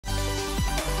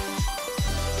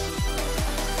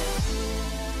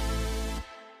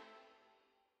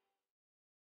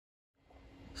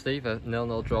Steve, a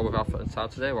 0-0 draw with Alfreton Town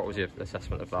today. What was your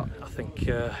assessment of that? I think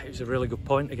it was a really good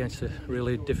point against a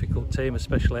really difficult team,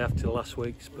 especially after last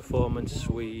week's performance.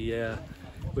 We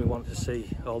want to see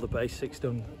all the basics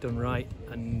done right,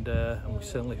 and we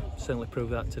certainly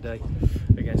proved that today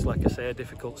against, like I say, a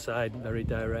difficult side, very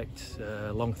direct,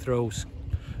 long throws,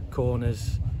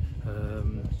 corners.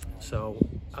 So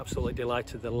absolutely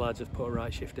delighted the lads have put a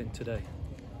right shift in today.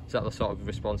 Is that the sort of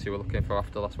response you were looking for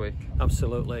after last week?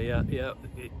 Absolutely, yeah.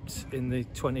 It's in the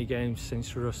 20 games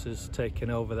since Russ has taken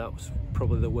over, that was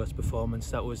probably the worst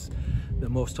performance. That was the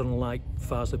most unlike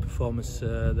Farsley performance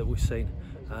that we've seen.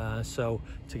 So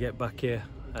to get back here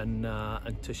and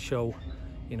to show,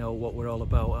 what we're all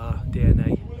about, our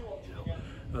DNA,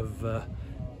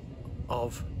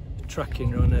 of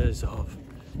tracking runners, of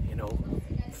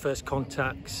first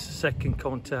contacts, second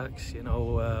contacts.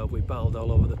 We battled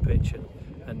all over the pitch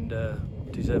and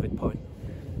deserved point.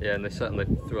 Yeah, and they certainly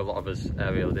threw a lot of us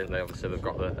aerial, didn't they? Obviously they've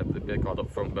got the big god up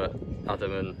front, but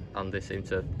Adam and Andy seemed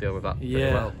to deal with that pretty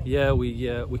well. Yeah,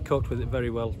 we coped with it very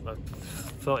well. I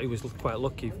thought he was quite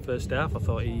lucky first half. I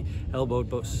thought he elbowed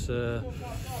Butts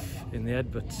in the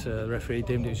head, but the referee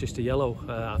deemed it was just a yellow.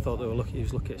 I thought he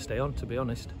was lucky to stay on, to be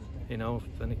honest.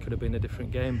 Then it could have been a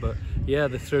different game. But yeah,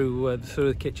 they threw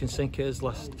the kitchen sink at us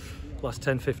last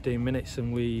 10-15 minutes,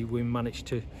 and we managed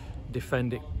to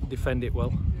defend it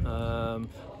well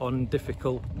on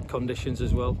difficult conditions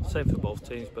as well. Same for both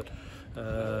teams, but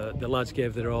the lads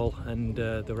gave their all, and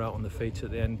they were out on the feet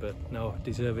at the end. But no,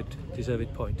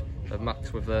 deserved point.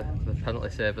 Max with the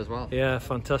penalty save as well. Yeah,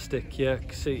 fantastic. Yeah,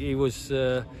 cause he was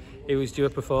due a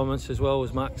performance as well,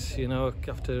 was Max.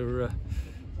 After a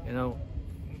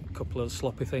couple of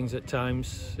sloppy things at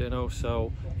times.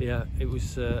 So yeah, it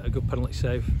was a good penalty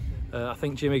save. I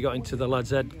think Jimmy got into the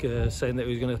lad's head saying that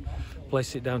he was going to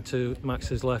place it down to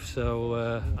Max's left,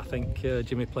 so I think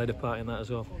Jimmy played a part in that as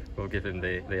well. We'll give him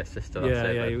the assist to that yeah,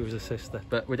 save. Yeah, he was assist there.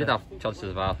 But we did have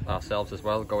chances of ourselves as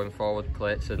well going forward.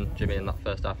 Clates and Jimmy in that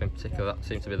first half in particular, that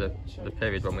seemed to be the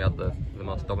period when we had the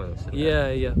most dominance.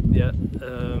 Yeah.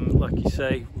 Like you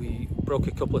say, we broke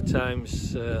a couple of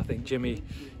times. I think Jimmy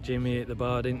hit the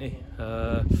bar, didn't he?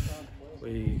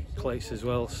 We Clates as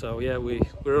well, so yeah, we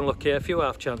were unlucky, a few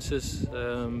half chances,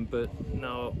 but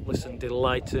no, listen,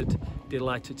 delighted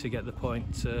to get the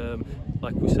point.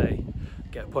 Like we say,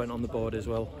 get a point on the board as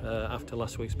well after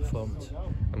last week's performance.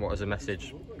 And what is the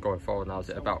message going forward now? Is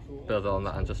it about building on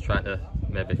that and just trying to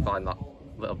maybe find that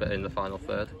little bit in the final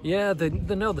third? Yeah, they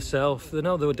know themselves. They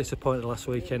know they were disappointed last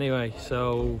week anyway,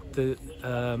 so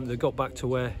they got back to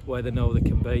where they know they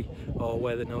can be, or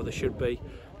where they know they should be,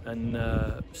 and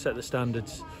set the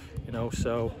standards.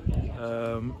 So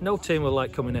no team will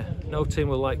like coming here. No team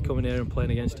will like coming here and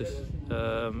playing against us,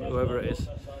 whoever it is.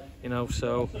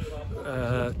 So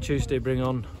Tuesday bring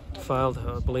on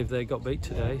Fylde. I believe they got beat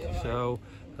today, so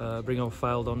bring on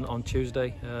Fylde on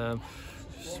Tuesday.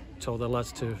 Told the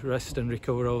lads to rest and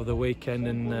recover over the weekend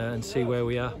and see where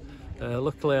we are.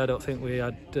 Luckily, I don't think we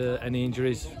had any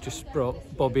injuries. Just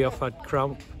brought Bobby off, had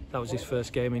cramp. That was his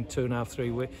first game in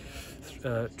 2.5-3 weeks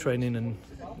training, and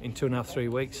in 2.5-3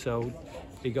 weeks. So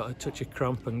he got a touch of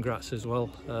cramp and Gratz as well.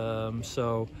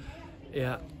 So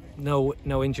yeah,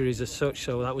 no injuries as such.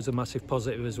 So that was a massive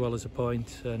positive as well as a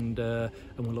point. And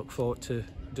we look forward to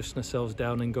dusting ourselves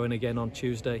down and going again on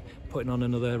Tuesday, putting on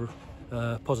another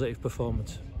positive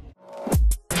performance.